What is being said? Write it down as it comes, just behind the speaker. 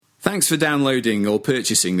Thanks for downloading or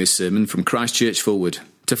purchasing this sermon from Christ Church Fulwood.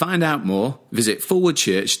 To find out more, visit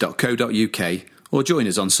fulwoodchurch.co.uk or join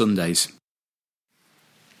us on Sundays.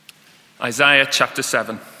 Isaiah chapter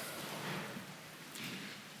 7.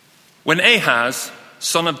 When Ahaz,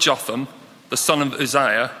 son of Jotham, the son of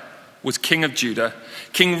Uzziah, was king of Judah,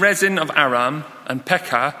 King Rezin of Aram and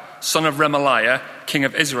Pekah, son of Remaliah, king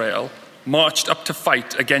of Israel, marched up to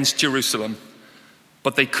fight against Jerusalem,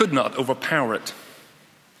 but they could not overpower it.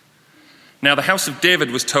 Now the house of David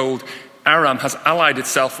was told, Aram has allied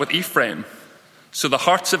itself with Ephraim. So the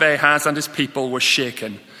hearts of Ahaz and his people were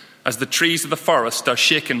shaken, as the trees of the forest are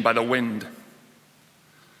shaken by the wind.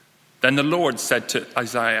 Then the Lord said to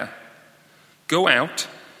Isaiah, "Go out,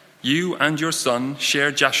 you and your son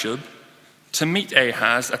Shear-Jashub, to meet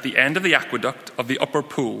Ahaz at the end of the aqueduct of the upper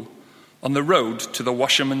pool, on the road to the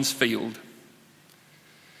washerman's field.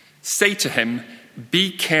 Say to him, be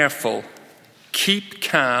careful, keep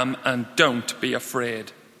calm, and don't be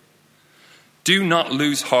afraid. Do not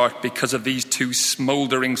lose heart because of these two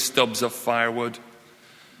smouldering stubs of firewood,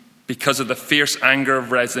 because of the fierce anger of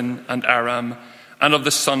Rezin and Aram, and of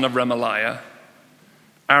the son of Remaliah.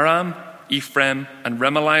 Aram, Ephraim, and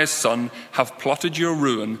Remaliah's son have plotted your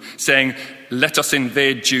ruin, saying, 'Let us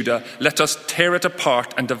invade Judah, let us tear it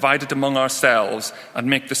apart and divide it among ourselves, and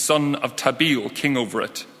make the son of Tabeel king over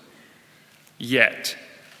it.' Yet,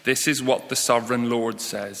 this is what the sovereign Lord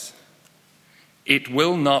says. It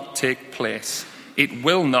will not take place. It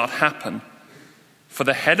will not happen. For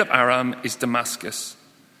the head of Aram is Damascus,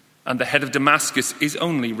 and the head of Damascus is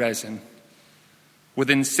only Rezin.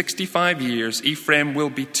 Within 65 years, Ephraim will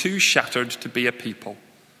be too shattered to be a people.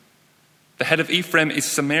 The head of Ephraim is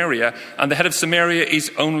Samaria, and the head of Samaria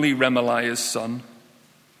is only Remaliah's son.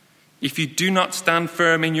 If you do not stand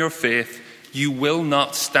firm in your faith, you will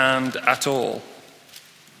not stand at all."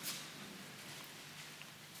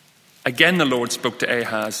 Again the Lord spoke to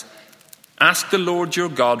Ahaz, "Ask the Lord your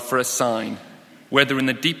God for a sign, whether in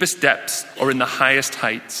the deepest depths or in the highest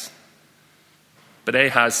heights." But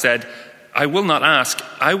Ahaz said, "I will not ask.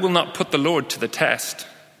 I will not put the Lord to the test."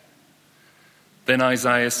 Then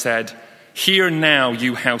Isaiah said, "Hear now,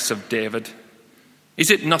 you house of David. Is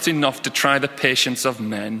it not enough to try the patience of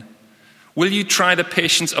men? Will you try the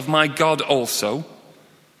patience of my God also?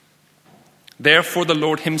 Therefore the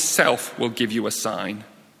Lord himself will give you a sign.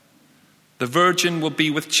 The virgin will be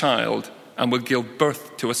with child and will give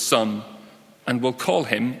birth to a son, and will call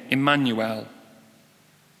him Emmanuel.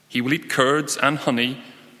 He will eat curds and honey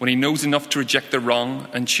when he knows enough to reject the wrong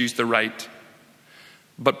and choose the right.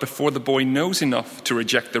 But before the boy knows enough to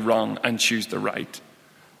reject the wrong and choose the right,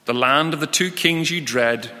 the land of the two kings you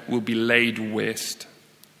dread will be laid waste.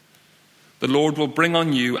 The Lord will bring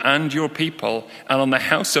on you and your people and on the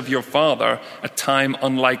house of your father a time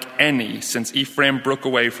unlike any since Ephraim broke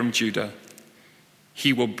away from Judah.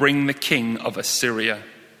 He will bring the king of Assyria.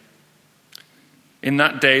 In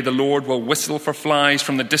that day the Lord will whistle for flies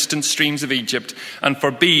from the distant streams of Egypt and for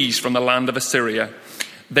bees from the land of Assyria.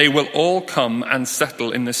 They will all come and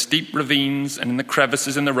settle in the steep ravines and in the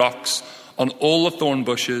crevices in the rocks, on all the thorn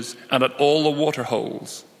bushes and at all the water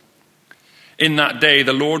holes. In that day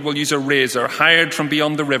the Lord will use a razor hired from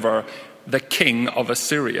beyond the river, the king of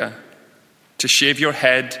Assyria, to shave your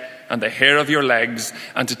head and the hair of your legs,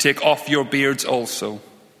 and to take off your beards also.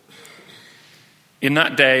 In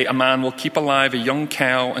that day a man will keep alive a young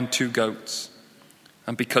cow and 2 goats,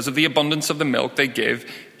 and because of the abundance of the milk they give,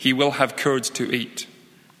 he will have curds to eat.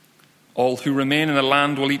 All who remain in the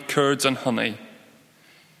land will eat curds and honey.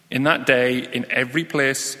 In that day, in every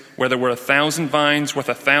place where there were 1,000 vines worth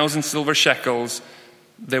 1,000 silver shekels,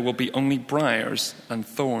 there will be only briars and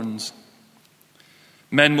thorns.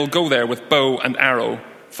 Men will go there with bow and arrow,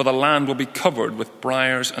 for the land will be covered with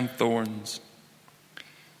briars and thorns.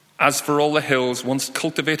 As for all the hills once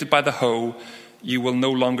cultivated by the hoe, you will no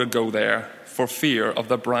longer go there, for fear of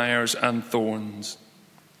the briars and thorns.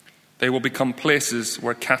 They will become places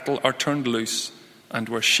where cattle are turned loose and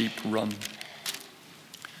where sheep run."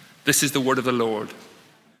 This is the word of the Lord.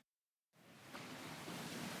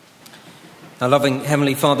 Our loving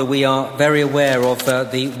Heavenly Father, we are very aware of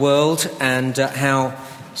the world and how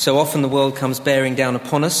so often the world comes bearing down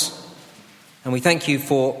upon us. And we thank you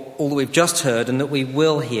for all that we've just heard and that we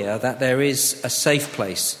will hear, that there is a safe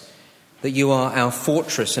place, that you are our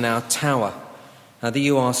fortress and our tower, that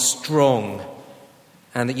you are strong,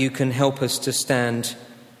 and that you can help us to stand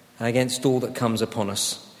against all that comes upon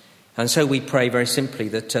us. And so we pray very simply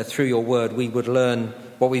that through your word we would learn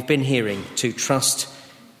what we've been hearing, to trust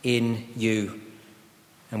in you.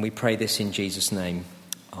 And we pray this in Jesus' name.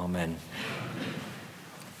 Amen.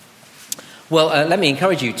 Well, let me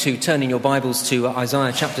encourage you to turn in your Bibles to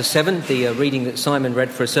Isaiah chapter 7, the reading that Simon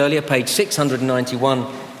read for us earlier. Page 691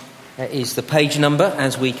 is the page number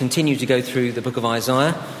as we continue to go through the book of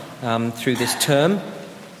Isaiah through this term.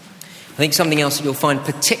 I think something else that you'll find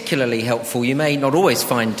particularly helpful, you may not always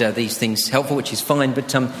find these things helpful, which is fine,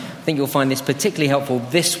 but I think you'll find this particularly helpful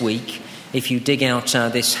this week if you dig out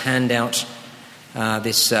this handout,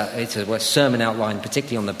 it's a sermon outline,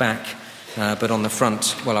 particularly on the back. But on the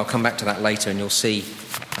front, well, I'll come back to that later and you'll see,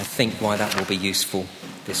 I think, why that will be useful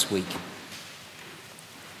this week.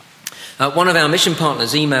 One of our mission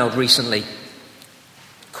partners emailed recently,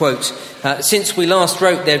 quote, "Since we last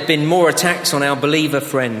wrote, there have been more attacks on our believer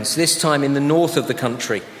friends, this time in the north of the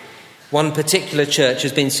country. One particular church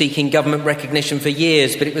has been seeking government recognition for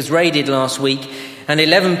years, but it was raided last week and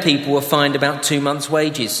 11 people were fined about 2 months'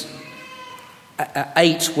 wages.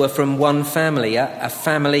 8 were from one family, a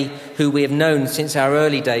family who we have known since our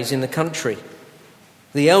early days in the country.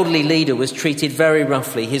 The elderly leader was treated very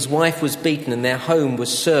roughly. His wife was beaten and their home was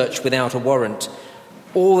searched without a warrant.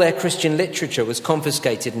 All their Christian literature was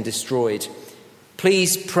confiscated and destroyed.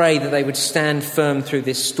 Please pray that they would stand firm through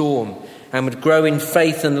this storm and would grow in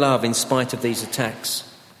faith and love in spite of these attacks."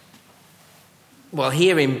 Well,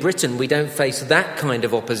 here in Britain, we don't face that kind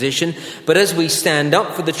of opposition, but as we stand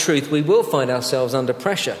up for the truth, we will find ourselves under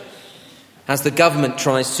pressure. As the government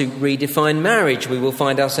tries to redefine marriage, we will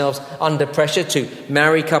find ourselves under pressure to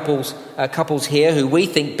marry couples here who we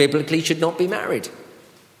think biblically should not be married.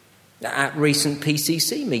 At recent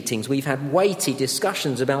PCC meetings, we've had weighty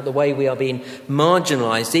discussions about the way we are being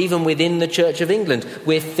marginalised, even within the Church of England.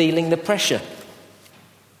 We're feeling the pressure.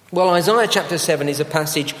 Well, Isaiah chapter 7 is a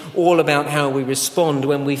passage all about how we respond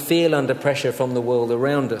when we feel under pressure from the world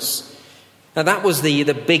around us. Now, that was the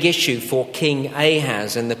big issue for King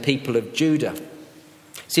Ahaz and the people of Judah.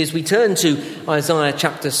 See, as we turn to Isaiah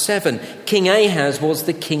chapter 7, King Ahaz was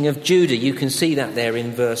the king of Judah. You can see that there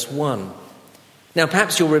in verse 1. Now,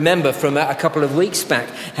 perhaps you'll remember from a couple of weeks back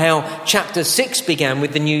how chapter 6 began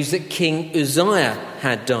with the news that King Uzziah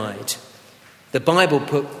had died. The Bible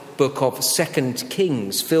book of 2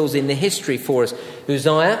 Kings fills in the history for us.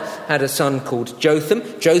 Uzziah had a son called Jotham.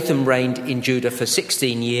 Jotham reigned in Judah for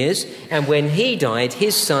 16 years, and when he died,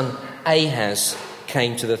 his son Ahaz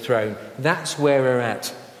came to the throne. That's where we're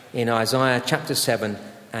at in Isaiah chapter 7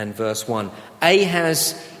 and verse 1.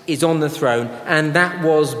 Ahaz is on the throne, and that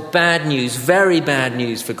was bad news, very bad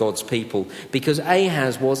news for God's people, because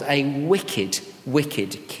Ahaz was a wicked,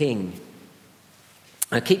 wicked king.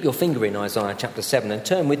 Keep your finger in Isaiah chapter 7 and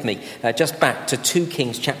turn with me just back to 2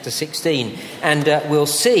 Kings chapter 16, and we'll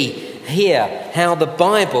see here how the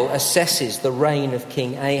Bible assesses the reign of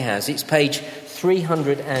King Ahaz. It's page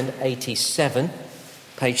 387,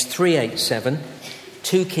 page 387,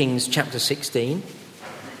 2 Kings chapter 16.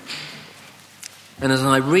 And as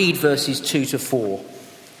I read verses 2 to 4,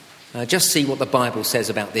 just see what the Bible says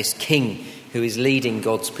about this king who is leading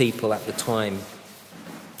God's people at the time.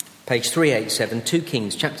 Page 387, 2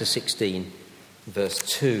 Kings chapter 16, verse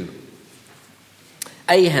 2.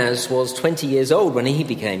 Ahaz was 20 years old when he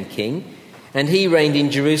became king, and he reigned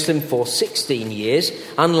in Jerusalem for 16 years.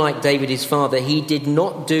 Unlike David his father, he did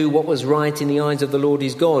not do what was right in the eyes of the Lord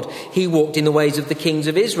his God. He walked in the ways of the kings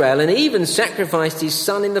of Israel, and even sacrificed his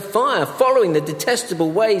son in the fire, following the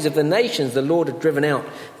detestable ways of the nations the Lord had driven out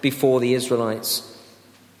before the Israelites.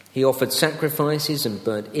 He offered sacrifices and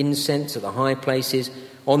burnt incense at the high places,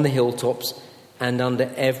 on the hilltops, and under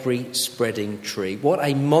every spreading tree. What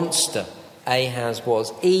a monster Ahaz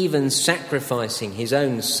was, even sacrificing his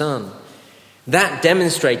own son. That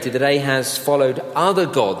demonstrated that Ahaz followed other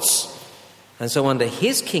gods. And so under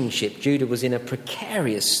his kingship, Judah was in a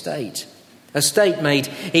precarious state. A state made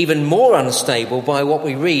even more unstable by what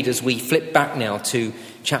we read as we flip back now to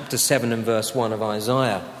chapter 7 and verse 1 of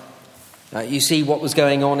Isaiah. You see what was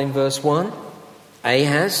going on in verse 1?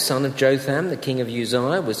 Ahaz, son of Jotham, the king of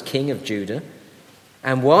Uzziah, was king of Judah.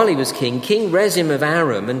 And while he was king, King Rezin of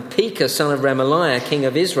Aram and Pekah, son of Remaliah, king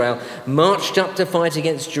of Israel, marched up to fight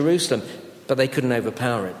against Jerusalem, but they couldn't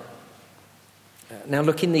overpower it. Now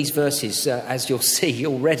look in these verses, as you'll see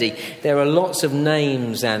already, there are lots of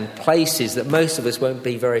names and places that most of us won't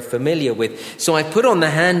be very familiar with. So I put on the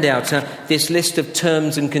handout this list of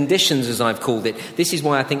terms and conditions, as I've called it. This is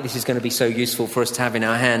why I think this is going to be so useful for us to have in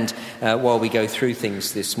our hand while we go through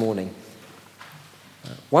things this morning.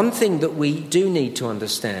 One thing that we do need to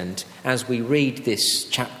understand as we read this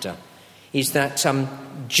chapter is that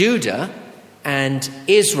Judah and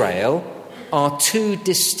Israel are two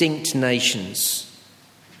distinct nations.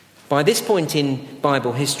 By this point in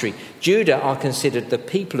Bible history, Judah are considered the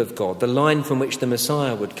people of God, the line from which the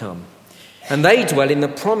Messiah would come. And they dwell in the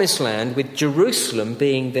promised land, with Jerusalem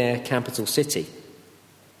being their capital city.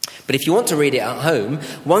 But if you want to read it at home,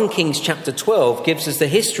 1 Kings chapter 12 gives us the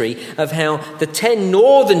history of how the 10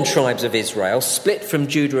 northern tribes of Israel split from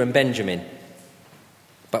Judah and Benjamin.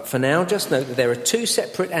 But for now, just note that there are 2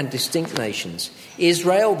 separate and distinct nations.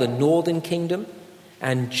 Israel, the northern kingdom,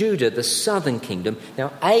 and Judah, the southern kingdom.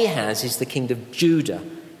 Now, Ahaz is the king of Judah,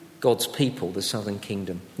 God's people, the southern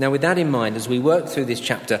kingdom. Now, with that in mind, as we work through this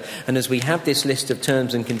chapter and as we have this list of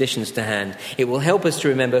terms and conditions to hand, it will help us to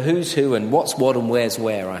remember who's who and what's what and where's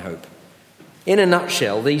where, I hope. In a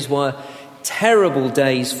nutshell, these were terrible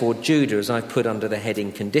days for Judah, as I've put under the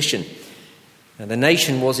heading condition. And the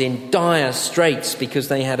nation was in dire straits because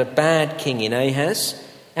they had a bad king in Ahaz,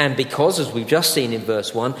 and because, as we've just seen in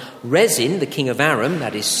verse 1, Rezin, the king of Aram,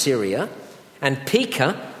 that is Syria, and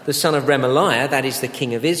Pekah, the son of Remaliah, that is the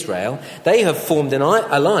king of Israel, they have formed an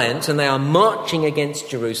alliance and they are marching against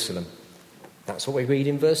Jerusalem. That's what we read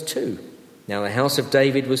in verse 2. Now the house of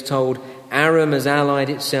David was told, Aram has allied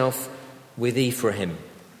itself with Ephraim.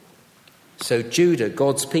 So Judah,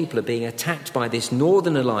 God's people, are being attacked by this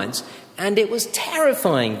northern alliance, and it was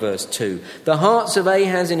terrifying, verse 2. The hearts of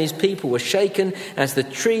Ahaz and his people were shaken as the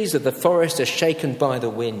trees of the forest are shaken by the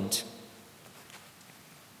wind.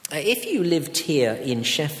 If you lived here in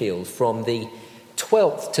Sheffield from the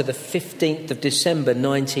 12th to the 15th of December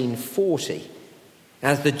 1940,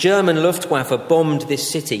 as the German Luftwaffe bombed this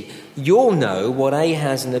city, you'll know what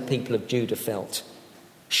Ahaz and the people of Judah felt.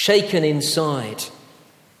 Shaken inside,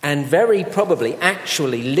 and very probably,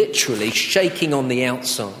 actually, literally shaking on the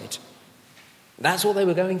outside. That's what they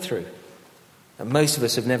were going through. And most of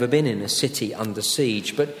us have never been in a city under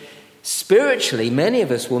siege, but spiritually, many of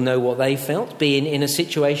us will know what they felt, being in a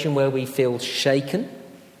situation where we feel shaken.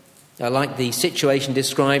 Like the situation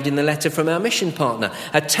described in the letter from our mission partner,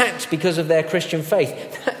 attacked because of their Christian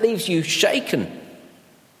faith. That leaves you shaken.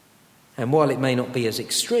 And while it may not be as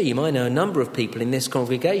extreme, I know a number of people in this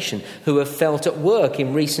congregation who have felt at work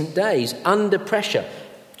in recent days under pressure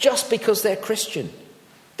just because they're Christian.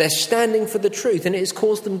 They're standing for the truth, and it has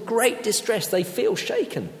caused them great distress. They feel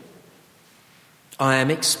shaken. I am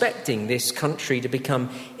expecting this country to become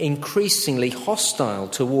increasingly hostile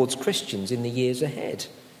towards Christians in the years ahead.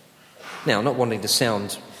 Now, not wanting to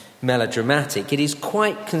sound melodramatic, it is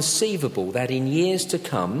quite conceivable that in years to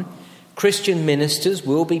come, Christian ministers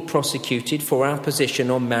will be prosecuted for our position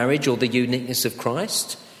on marriage or the uniqueness of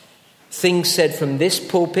Christ. Things said from this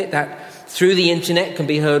pulpit that through the internet can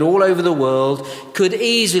be heard all over the world could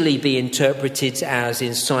easily be interpreted as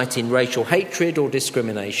inciting racial hatred or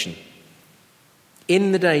discrimination.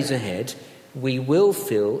 In the days ahead, we will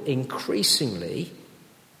feel increasingly,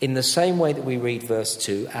 in the same way that we read verse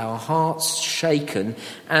 2, our hearts shaken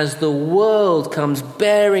as the world comes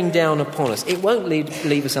bearing down upon us. It won't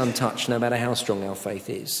leave us untouched, no matter how strong our faith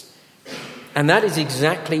is. And that is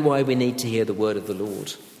exactly why we need to hear the word of the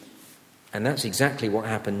Lord. And that's exactly what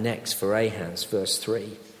happened next for Ahaz, verse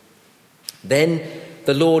 3. Then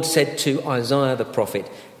the Lord said to Isaiah the prophet,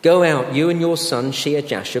 "Go out, you and your son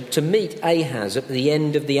Shear-Jashub, to meet Ahaz at the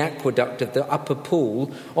end of the aqueduct of the upper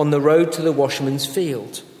pool on the road to the washerman's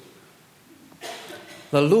field."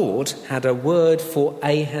 The Lord had a word for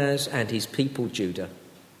Ahaz and his people Judah.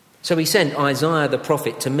 So he sent Isaiah the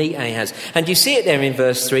prophet to meet Ahaz. And you see it there in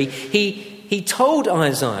verse 3. He told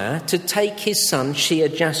Isaiah to take his son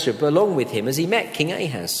Shear-Jashub along with him as he met King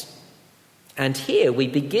Ahaz. And here we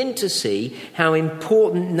begin to see how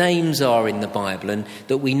important names are in the Bible and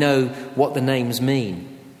that we know what the names mean.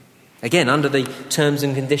 Again, under the terms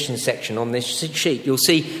and conditions section on this sheet, you'll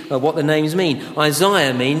see what the names mean.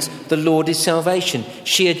 Isaiah means the Lord is salvation.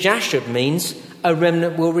 Shear-Jashub means a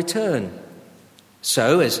remnant will return.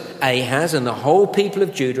 So, as Ahaz and the whole people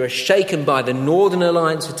of Judah are shaken by the northern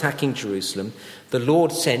alliance attacking Jerusalem, the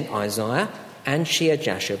Lord sent Isaiah and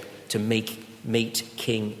Shear-Jashub to meet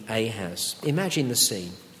King Ahaz. Imagine the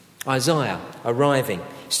scene. Isaiah arriving,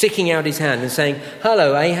 sticking out his hand and saying,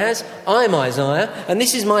 "Hello, Ahaz, I'm Isaiah, and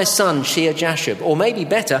this is my son, Shear-Jashub." Or maybe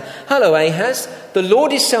better, "Hello, Ahaz, the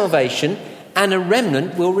Lord is salvation, and a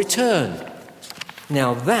remnant will return."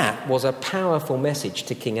 Now that was a powerful message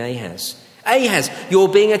to King Ahaz. "Ahaz, you're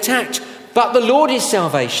being attacked, but the Lord is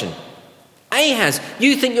salvation. Ahaz,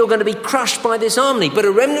 you think you're going to be crushed by this army, but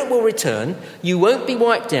a remnant will return. You won't be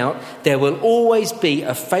wiped out. There will always be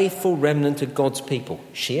a faithful remnant of God's people."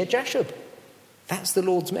 Shear-Jashub. That's the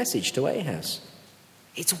Lord's message to Ahaz.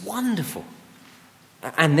 It's wonderful.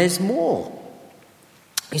 And there's more.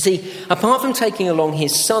 You see, apart from taking along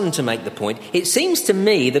his son to make the point, it seems to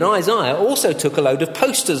me that Isaiah also took a load of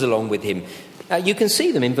posters along with him. You can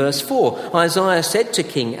see them in verse 4. Isaiah said to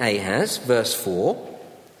King Ahaz, verse 4,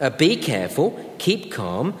 Be careful, keep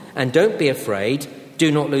calm, and don't be afraid.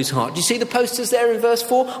 Do not lose heart. Do you see the posters there in verse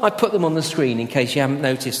 4? I put them on the screen in case you haven't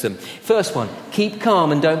noticed them. First one, keep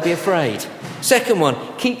calm and don't be afraid. Second one,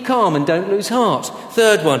 keep calm and don't lose heart.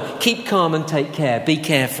 Third one, keep calm and take care. Be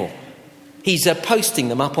careful. He's posting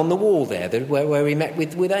them up on the wall there where he met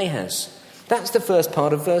with Ahaz. That's the first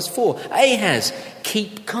part of verse 4. Ahaz,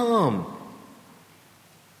 keep calm.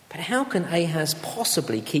 But how can Ahaz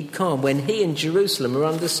possibly keep calm when he and Jerusalem are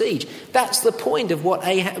under siege? That's the point of what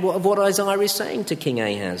Isaiah is saying to King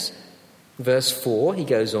Ahaz. Verse 4, he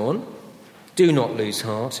goes on, do not lose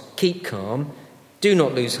heart, keep calm. Do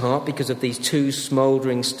not lose heart because of these two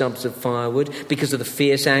smouldering stumps of firewood, because of the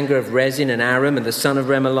fierce anger of Rezin and Aram and the son of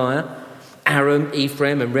Remaliah. Aram,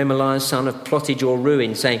 Ephraim and Remaliah's son have plotted your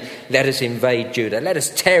ruin, saying, let us invade Judah, let us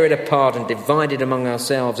tear it apart and divide it among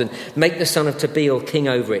ourselves and make the son of Tabeel king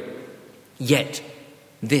over it. Yet,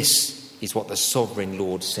 this is what the sovereign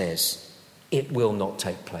Lord says. It will not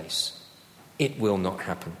take place. It will not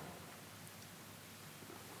happen.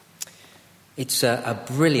 It's a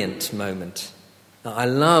brilliant moment. I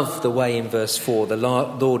love the way in verse 4 the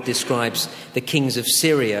Lord describes the kings of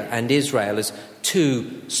Syria and Israel as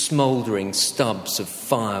two smouldering stubs of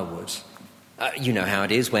firewood. You know how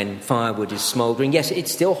it is when firewood is smouldering. Yes,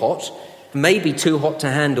 it's still hot, maybe too hot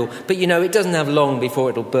to handle, but it doesn't have long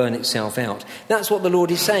before it'll burn itself out. That's what the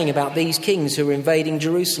Lord is saying about these kings who are invading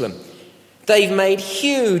Jerusalem. They've made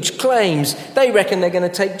huge claims. They reckon they're going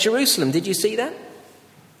to take Jerusalem. Did you see that?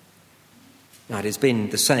 Now, it has been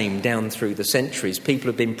the same down through the centuries. People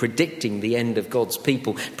have been predicting the end of God's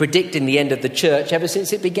people, predicting the end of the church ever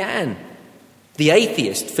since it began. The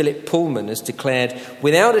atheist Philip Pullman has declared,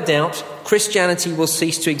 without a doubt, Christianity will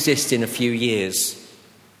cease to exist in a few years.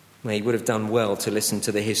 Well, he would have done well to listen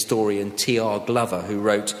to the historian T.R. Glover, who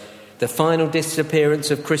wrote, the final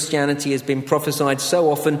disappearance of Christianity has been prophesied so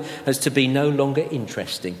often as to be no longer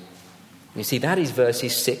interesting. You see, that is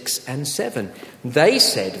verses 6 and 7. They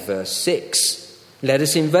said, verse 6, let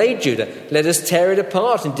us invade Judah, let us tear it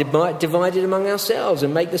apart and divide it among ourselves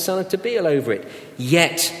and make the son of Tabeel over it.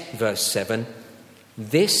 Yet, verse 7,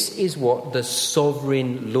 this is what the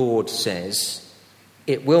sovereign Lord says.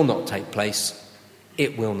 It will not take place.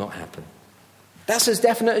 It will not happen. That's as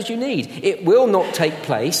definite as you need. It will not take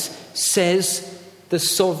place, says the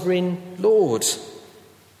sovereign Lord.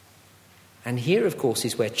 And here, of course,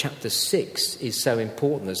 is where chapter 6 is so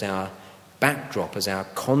important as our backdrop, as our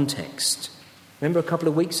context. Remember a couple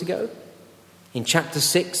of weeks ago? In chapter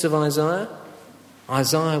 6 of Isaiah,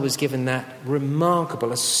 Isaiah was given that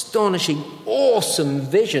remarkable, astonishing, awesome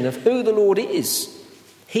vision of who the Lord is.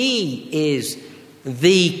 He is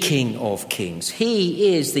the King of Kings.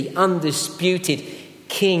 He is the undisputed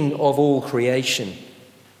King of all creation.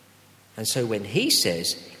 And so when he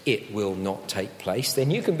says, it will not take place, then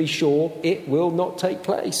you can be sure it will not take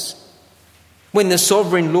place. When the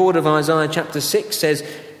sovereign Lord of Isaiah chapter 6 says,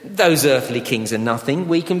 those earthly kings are nothing,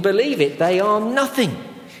 we can believe it. They are nothing.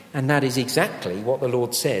 And that is exactly what the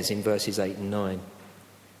Lord says in verses 8 and 9.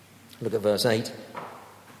 Look at verse 8.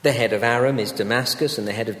 The head of Aram is Damascus, and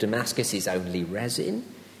the head of Damascus is only Rezin.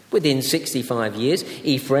 Within 65 years,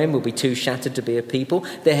 Ephraim will be too shattered to be a people.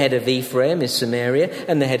 The head of Ephraim is Samaria,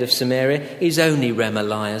 and the head of Samaria is only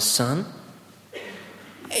Remaliah's son.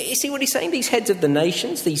 You see what he's saying? These heads of the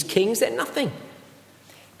nations, these kings, they're nothing.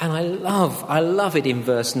 And I love it in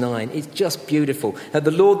verse 9. It's just beautiful. The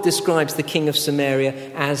Lord describes the king of Samaria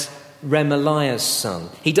as Remaliah's son.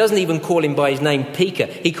 He doesn't even call him by his name Pekah.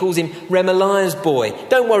 He calls him Remaliah's boy.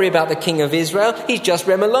 Don't worry about the king of Israel. He's just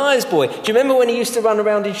Remaliah's boy. Do you remember when he used to run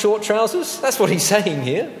around in short trousers? That's what he's saying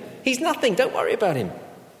here. He's nothing. Don't worry about him.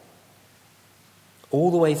 All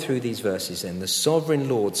the way through these verses then, the sovereign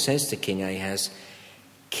Lord says to King Ahaz,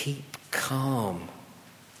 keep calm.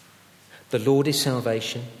 The Lord is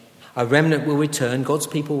salvation. A remnant will return. God's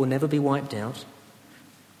people will never be wiped out.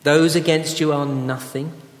 Those against you are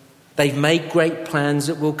nothing. They've made great plans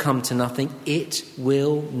that will come to nothing. It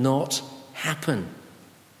will not happen.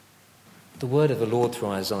 The word of the Lord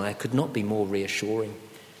through Isaiah could not be more reassuring.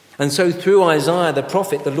 And so through Isaiah the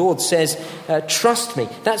prophet, the Lord says, trust me.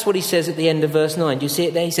 That's what he says at the end of verse 9. Do you see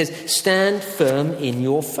it there? He says, stand firm in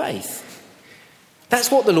your faith. That's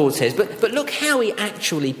what the Lord says. But look how he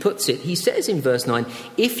actually puts it. He says in verse 9,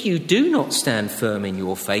 if you do not stand firm in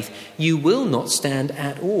your faith, you will not stand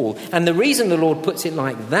at all. And the reason the Lord puts it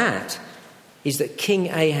like that is that King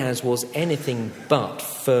Ahaz was anything but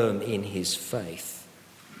firm in his faith.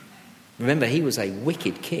 Remember, he was a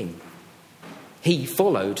wicked king. He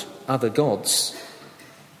followed other gods.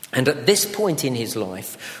 And at this point in his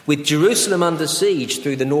life, with Jerusalem under siege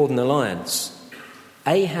through the Northern Alliance,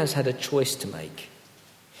 Ahaz had a choice to make.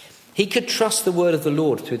 He could trust the word of the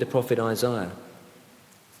Lord through the prophet Isaiah,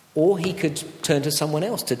 or he could turn to someone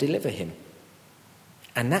else to deliver him.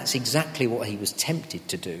 And that's exactly what he was tempted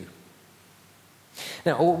to do.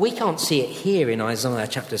 Now, we can't see it here in Isaiah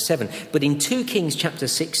chapter 7, but in 2 Kings chapter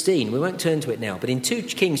 16, we won't turn to it now, but in 2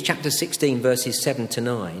 Kings chapter 16 verses 7 to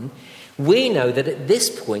 9, we know that at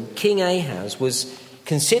this point King Ahaz was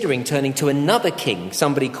considering turning to another king,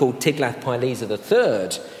 somebody called Tiglath-Pileser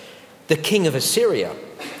III, the king of Assyria.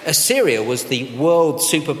 Assyria was the world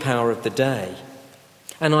superpower of the day.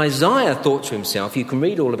 And Isaiah thought to himself, you can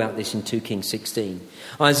read all about this in 2 Kings 16,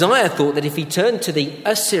 Isaiah thought that if he turned to the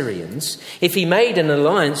Assyrians, if he made an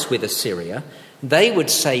alliance with Assyria, they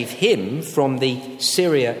would save him from the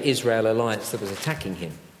Syria-Israel alliance that was attacking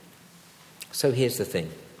him. So here's the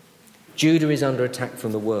thing. Judah is under attack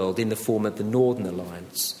from the world in the form of the Northern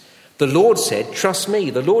Alliance. The Lord said, trust me,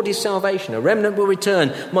 the Lord is salvation, a remnant will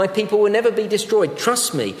return, my people will never be destroyed,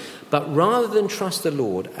 trust me. But rather than trust the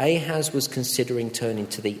Lord, Ahaz was considering turning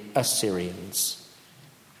to the Assyrians.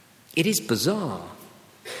 It is bizarre,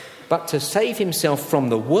 but to save himself from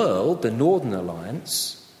the world, the Northern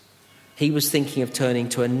Alliance, he was thinking of turning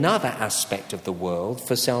to another aspect of the world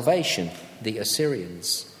for salvation, the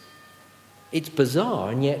Assyrians. It's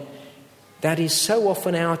bizarre, and yet that is so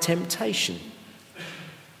often our temptation.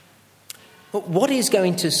 But what is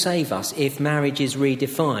going to save us if marriage is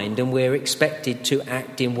redefined and we're expected to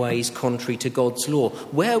act in ways contrary to God's law?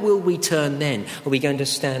 Where will we turn then? Are we going to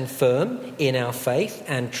stand firm in our faith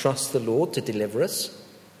and trust the Lord to deliver us?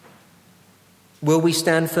 Will we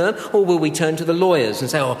stand firm, or will we turn to the lawyers and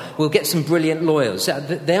say, we'll get some brilliant lawyers,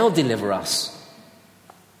 they'll deliver us?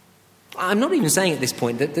 I'm not even saying at this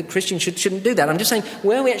point that Christians shouldn't do that. I'm just saying,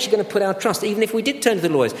 where are we actually going to put our trust? Even if we did turn to the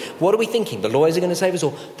lawyers, what are we thinking? The lawyers are going to save us,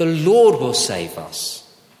 or the Lord will save us?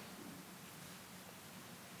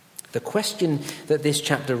 The question that this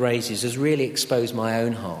chapter raises has really exposed my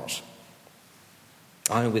own heart.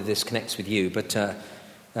 I know this connects with you, but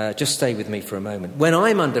just stay with me for a moment. When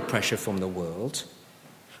I'm under pressure from the world,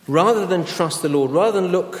 rather than trust the Lord, rather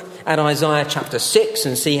than look at Isaiah chapter 6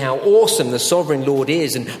 and see how awesome the sovereign Lord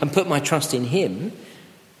is and put my trust in him,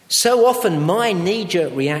 so often my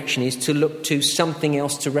knee-jerk reaction is to look to something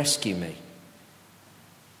else to rescue me,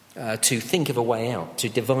 to think of a way out, to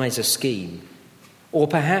devise a scheme, or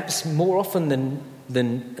perhaps more often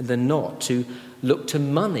than not, to look to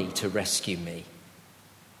money to rescue me.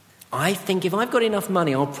 I think if I've got enough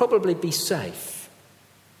money, I'll probably be safe.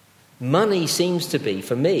 Money seems to be,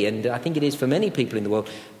 for me, and I think it is for many people in the world,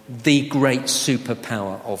 the great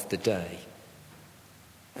superpower of the day.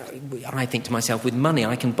 I think to myself, with money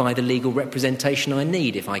I can buy the legal representation I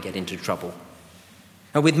need if I get into trouble.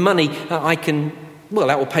 And with money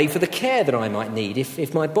that will pay for the care that I might need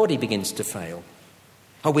if my body begins to fail.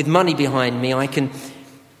 Or with money behind me I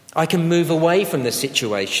can move away from the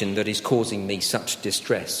situation that is causing me such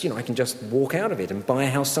distress. I can just walk out of it and buy a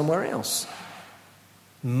house somewhere else.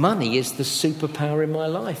 Money is the superpower in my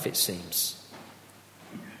life, it seems.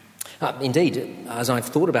 Indeed, as I've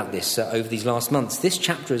thought about this over these last months, this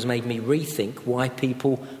chapter has made me rethink why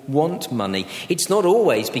people want money. It's not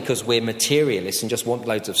always because we're materialists and just want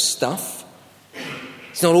loads of stuff.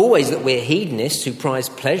 It's not always that we're hedonists who prize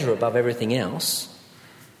pleasure above everything else.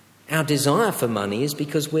 Our desire for money is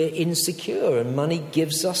because we're insecure, and money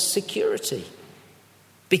gives us security.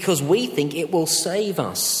 Because we think it will save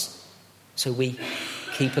us. So we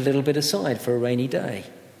keep a little bit aside for a rainy day.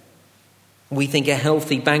 We think a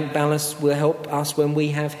healthy bank balance will help us when we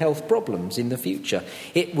have health problems in the future.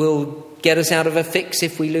 It will get us out of a fix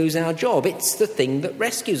if we lose our job. It's the thing that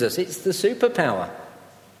rescues us. It's the superpower.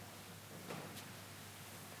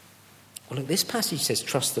 Well, look, this passage says,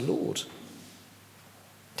 trust the Lord.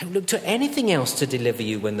 Don't look to anything else to deliver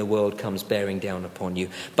you when the world comes bearing down upon you,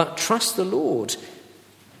 but trust the Lord.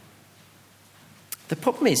 The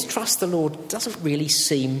problem is, trust the Lord doesn't really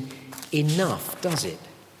seem enough, does it?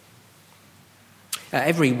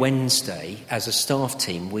 Every Wednesday, as a staff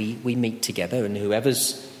team, we meet together, and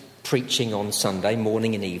whoever's preaching on Sunday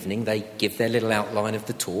morning and evening, they give their little outline of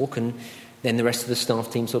the talk, and then the rest of the staff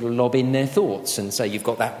team sort of lob in their thoughts and say, you've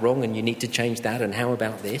got that wrong and you need to change that, and how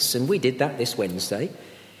about this? And we did that this Wednesday,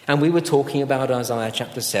 and we were talking about Isaiah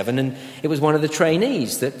chapter 7, and it was one of the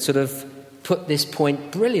trainees that sort of put this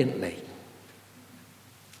point brilliantly.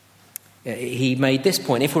 He made this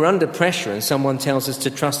point: if we're under pressure and someone tells us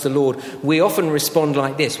to trust the Lord, we often respond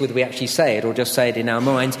like this, whether we actually say it or just say it in our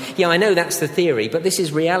minds. Yeah, I know that's the theory, but this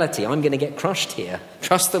is reality. I'm going to get crushed here.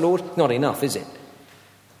 Trust the Lord? Not enough, is it?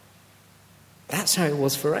 That's how it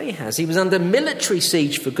was for Ahaz. He was under military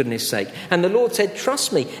siege, for goodness sake. And the Lord said,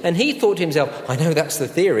 trust me. And he thought to himself, I know that's the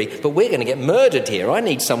theory, but we're going to get murdered here. I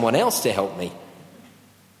need someone else to help me.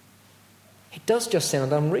 It does just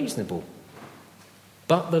sound unreasonable.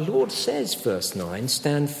 But the Lord says, verse 9,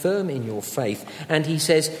 stand firm in your faith. And he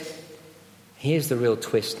says, here's the real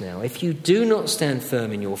twist now. If you do not stand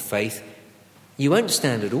firm in your faith, you won't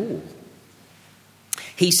stand at all.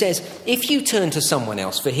 He says, if you turn to someone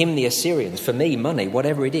else, for him the Assyrians, for me money,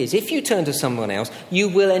 whatever it is, if you turn to someone else, you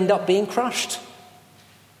will end up being crushed.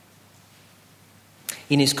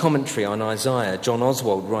 In his commentary on Isaiah, John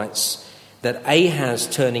Oswald writes that Ahaz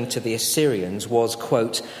turning to the Assyrians was,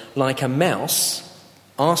 quote, like a mouse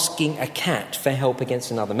asking a cat for help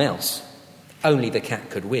against another mouse. Only the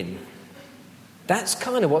cat could win. That's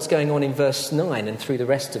kind of what's going on in verse 9 and through the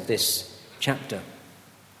rest of this chapter.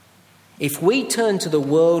 If we turn to the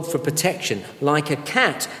world for protection like a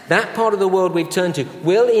cat, that part of the world we've turned to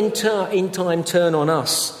will in time turn on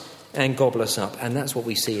us and gobble us up. And that's what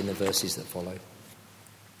we see in the verses that follow.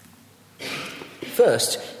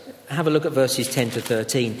 First, have a look at verses 10 to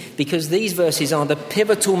 13, because these verses are the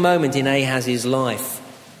pivotal moment in Ahaz's life.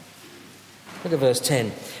 Look at verse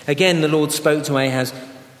 10. Again, the Lord spoke to Ahaz,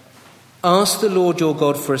 ask the Lord your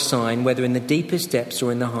God for a sign, whether in the deepest depths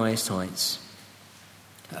or in the highest heights.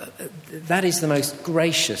 That is the most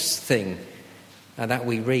gracious thing that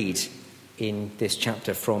we read in this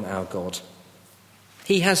chapter from our God.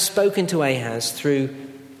 He has spoken to Ahaz through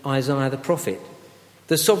Isaiah the prophet.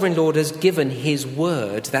 The sovereign Lord has given his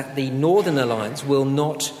word that the Northern Alliance will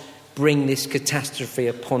not bring this catastrophe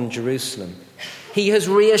upon Jerusalem. He has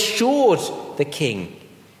reassured the king.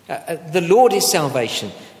 The Lord is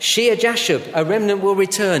salvation. Shear-Jashub, a remnant will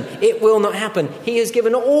return. It will not happen. He has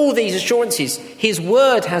given all these assurances. His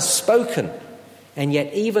word has spoken. And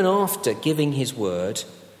yet, even after giving his word,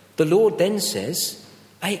 the Lord then says,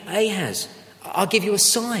 Ahaz, I'll give you a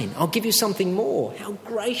sign. I'll give you something more. How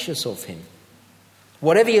gracious of him.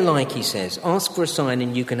 Whatever you like, he says, ask for a sign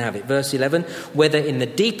and you can have it. Verse 11, whether in the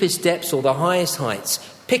deepest depths or the highest heights,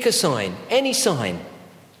 pick a sign, any sign.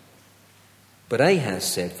 But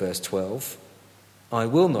Ahaz said, verse 12, I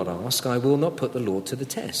will not ask, I will not put the Lord to the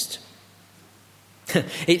test.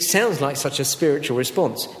 It sounds like such a spiritual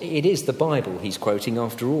response. It is the Bible he's quoting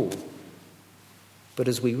after all. But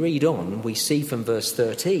as we read on, we see from verse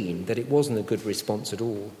 13 that it wasn't a good response at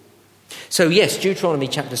all. So yes, Deuteronomy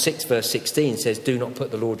chapter 6 verse 16 says, do not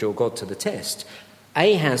put the Lord your God to the test.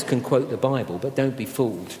 Ahaz can quote the Bible, but don't be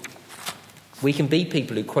fooled. We can be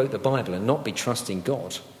people who quote the Bible and not be trusting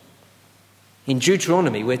God. In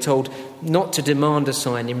Deuteronomy, we're told not to demand a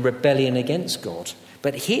sign in rebellion against God.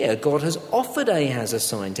 But here, God has offered Ahaz a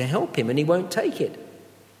sign to help him, and he won't take it.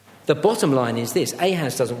 The bottom line is this.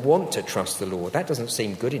 Ahaz doesn't want to trust the Lord. That doesn't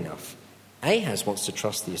seem good enough. Ahaz wants to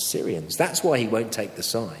trust the Assyrians. That's why he won't take the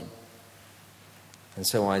sign. And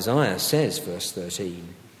so Isaiah says, verse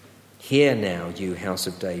 13, hear now, you house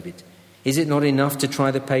of David. Is it not enough to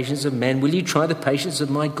try the patience of men? Will you try the patience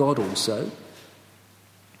of my God also?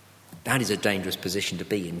 That is a dangerous position to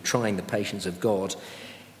be in, trying the patience of God.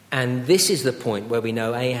 And this is the point where we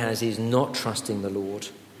know Ahaz is not trusting the Lord.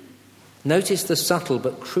 Notice the subtle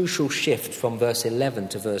but crucial shift from verse 11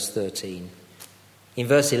 to verse 13. In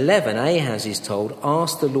verse 11, Ahaz is told,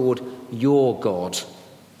 ask the Lord your God.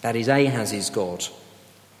 That is Ahaz's God.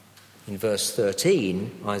 In verse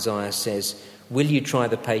 13, Isaiah says, will you try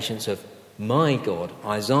the patience of my God,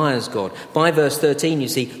 Isaiah's God? By verse 13, you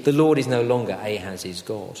see, the Lord is no longer Ahaz's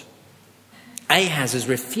God. Ahaz has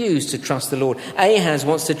refused to trust the Lord. Ahaz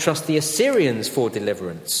wants to trust the Assyrians for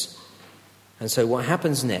deliverance. And so what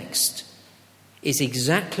happens next is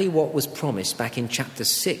exactly what was promised back in chapter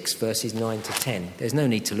 6, verses 9 to 10. There's no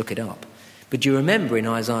need to look it up. But do you remember in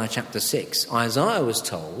Isaiah chapter 6, Isaiah was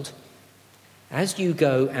told, as you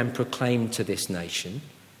go and proclaim to this nation,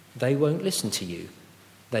 they won't listen to you.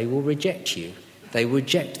 They will reject you. They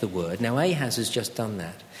reject the word. Now Ahaz has just done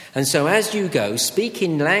that. And so as you go, speak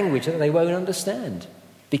in language that they won't understand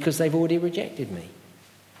because they've already rejected me.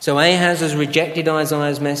 So Ahaz has rejected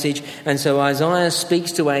Isaiah's message, and so Isaiah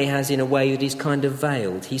speaks to Ahaz in a way that is kind of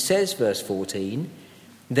veiled. He says, verse 14,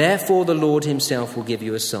 therefore the Lord himself will give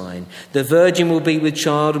you a sign. The virgin will be with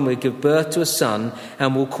child and will give birth to a son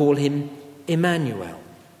and will call him Emmanuel.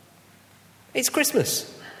 It's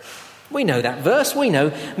Christmas. We know that verse. We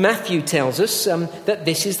know Matthew tells us that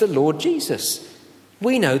this is the Lord Jesus.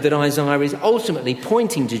 We know that Isaiah is ultimately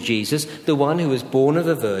pointing to Jesus, the one who was born of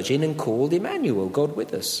a virgin and called Emmanuel, God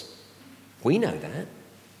with us. We know that.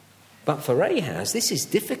 But for Ahaz, this is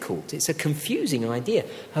difficult. It's a confusing idea.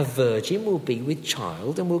 A virgin will be with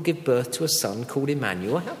child and will give birth to a son called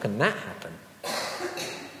Emmanuel. How can that happen?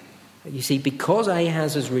 You see, because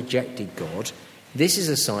Ahaz has rejected God, this is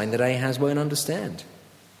a sign that Ahaz won't understand.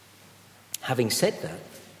 Having said that,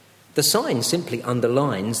 the sign simply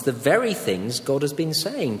underlines the very things God has been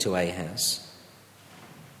saying to Ahaz.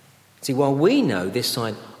 See, while we know this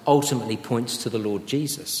sign ultimately points to the Lord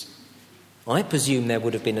Jesus, I presume there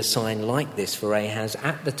would have been a sign like this for Ahaz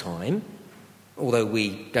at the time, although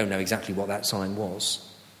we don't know exactly what that sign was.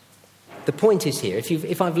 The point is here,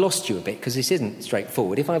 if I've lost you a bit, because this isn't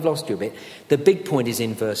straightforward, if I've lost you a bit, the big point is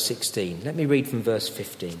in verse 16. Let me read from verse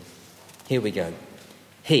 15. Here we go.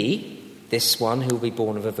 He, this one who will be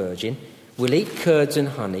born of a virgin, will eat curds and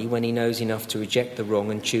honey when he knows enough to reject the wrong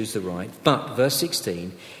and choose the right. But, verse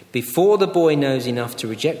 16, before the boy knows enough to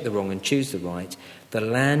reject the wrong and choose the right, the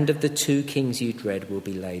land of the two kings you dread will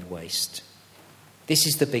be laid waste. This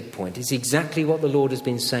is the big point. It's exactly what the Lord has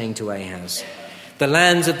been saying to Ahaz. The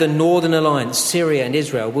lands of the Northern Alliance, Syria and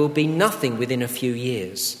Israel, will be nothing within a few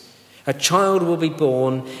years. A child will be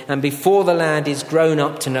born, and before the lad is grown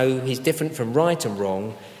up to know he's different from right and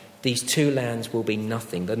wrong, these two lands will be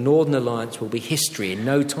nothing. The Northern Alliance will be history in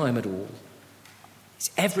no time at all.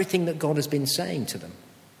 It's everything that God has been saying to them.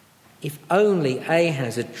 If only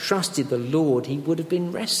Ahaz had trusted the Lord, he would have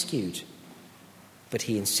been rescued. But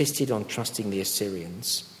he insisted on trusting the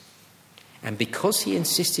Assyrians. And because he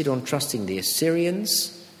insisted on trusting the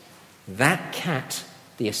Assyrians, that cat,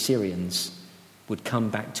 the Assyrians, would come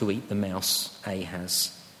back to eat the mouse,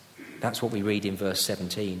 Ahaz. That's what we read in verse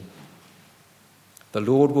 17. The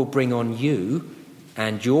Lord will bring on you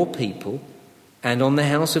and your people and on the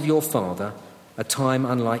house of your father a time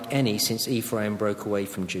unlike any since Ephraim broke away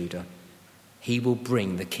from Judah. He will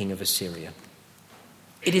bring the king of Assyria.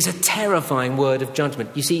 It is a terrifying word of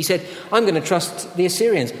judgment. You see, he said, I'm going to trust the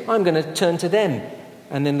Assyrians. I'm going to turn to them.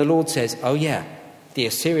 And then the Lord says, oh yeah, the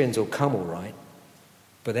Assyrians will come all right,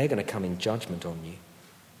 but they're going to come in judgment on you.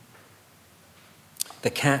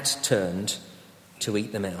 The cat turned to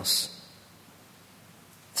eat the mouse.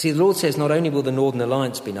 See, the Lord says not only will the Northern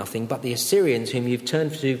Alliance be nothing, but the Assyrians whom you've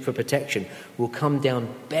turned to for protection will come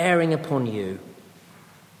down bearing upon you.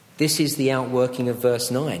 This is the outworking of verse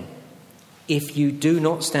 9. If you do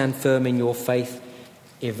not stand firm in your faith,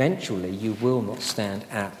 eventually you will not stand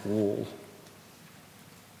at all.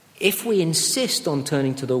 If we insist on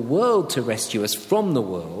turning to the world to rescue us from the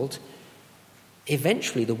world,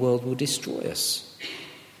 eventually the world will destroy us.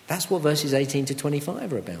 That's what verses 18 to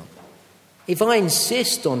 25 are about. If I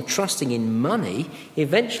insist on trusting in money,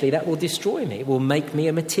 eventually that will destroy me. It will make me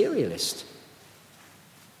a materialist.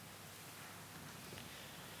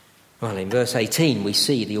 Well, in verse 18 we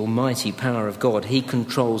see the almighty power of God. He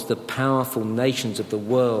controls the powerful nations of the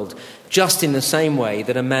world, just in the same way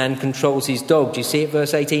that a man controls his dog. Do you see it,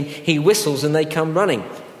 verse 18? He whistles and they come running.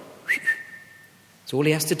 That's all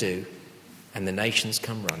he has to do, and the nations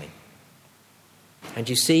come running. And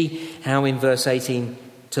you see how in verse 18,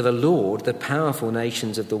 to the Lord, the powerful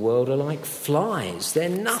nations of the world are like flies. They're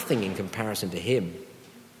nothing in comparison to him.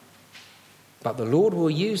 But the Lord will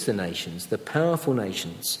use the nations, the powerful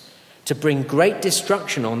nations, to bring great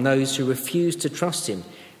destruction on those who refuse to trust him.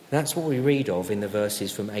 That's what we read of in the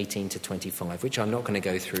verses from 18 to 25, which I'm not going to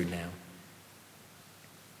go through now.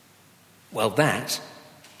 Well, that,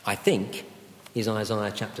 I think, is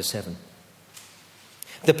Isaiah chapter 7.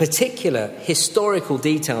 The particular historical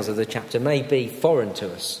details of the chapter may be foreign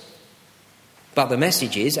to us, but the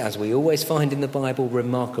message is, as we always find in the Bible,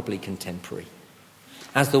 remarkably contemporary.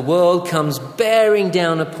 As the world comes bearing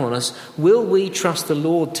down upon us, will we trust the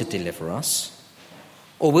Lord to deliver us?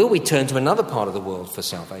 Or will we turn to another part of the world for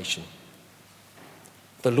salvation?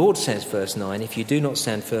 The Lord says, verse 9, if you do not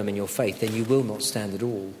stand firm in your faith, then you will not stand at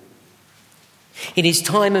all. In his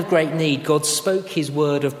time of great need, God spoke his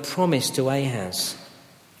word of promise to Ahaz.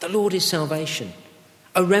 The Lord is salvation.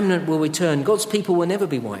 A remnant will return. God's people will never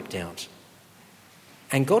be wiped out.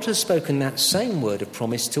 And God has spoken that same word of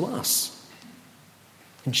promise to us.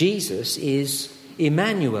 Jesus is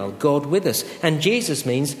Emmanuel, God with us. And Jesus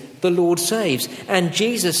means the Lord saves. And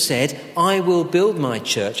Jesus said, I will build my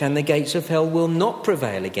church and the gates of hell will not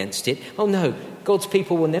prevail against it. Oh no, God's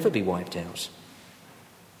people will never be wiped out.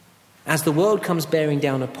 As the world comes bearing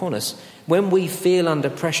down upon us, when we feel under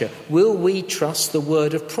pressure, will we trust the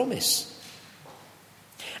word of promise?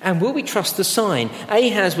 And will we trust the sign?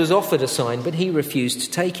 Ahaz was offered a sign, but he refused to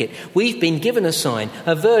take it. We've been given a sign,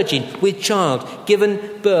 a virgin with child,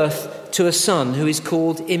 given birth to a son who is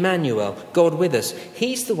called Emmanuel, God with us.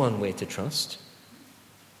 He's the one we're to trust.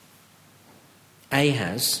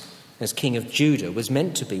 Ahaz, as king of Judah, was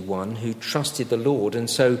meant to be one who trusted the Lord and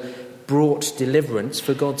so brought deliverance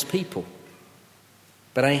for God's people.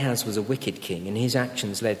 But Ahaz was a wicked king, and his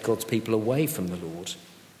actions led God's people away from the Lord.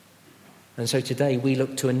 And so today we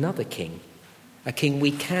look to another king, a king we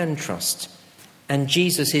can trust. And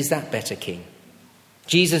Jesus is that better king.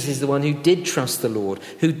 Jesus is the one who did trust the Lord,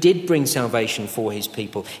 who did bring salvation for his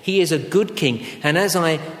people. He is a good king. And as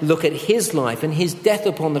I look at his life and his death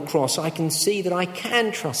upon the cross, I can see that I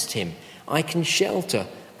can trust him. I can shelter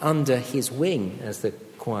under his wing, as the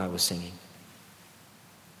choir was singing.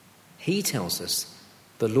 He tells us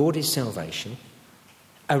the Lord is salvation.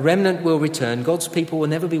 A remnant will return. God's people will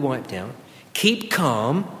never be wiped out. Keep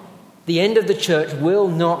calm. The end of the church will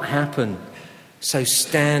not happen. So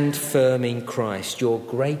stand firm in Christ, your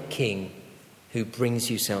great King who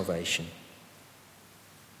brings you salvation.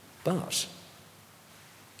 But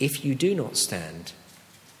if you do not stand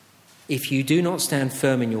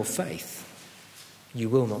firm in your faith, you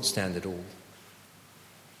will not stand at all.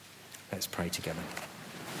 Let's pray together.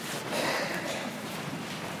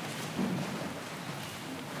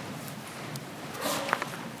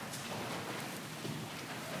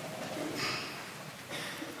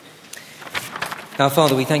 Our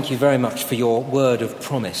Father, we thank you very much for your word of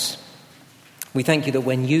promise. We thank you that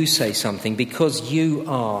when you say something, because you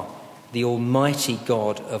are the Almighty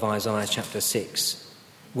God of Isaiah chapter 6,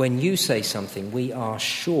 when you say something, we are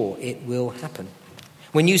sure it will happen.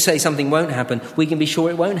 When you say something won't happen, we can be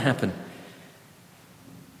sure it won't happen.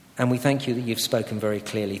 And we thank you that you've spoken very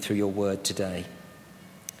clearly through your word today.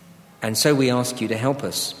 And so we ask you to help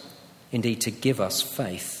us, indeed to give us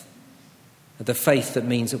faith. The faith that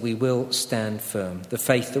means that we will stand firm. The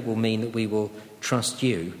faith that will mean that we will trust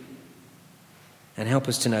you. And help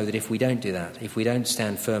us to know that if we don't do that, if we don't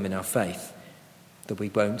stand firm in our faith, that we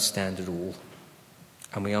won't stand at all.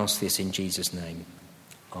 And we ask this in Jesus' name.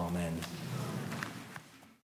 Amen.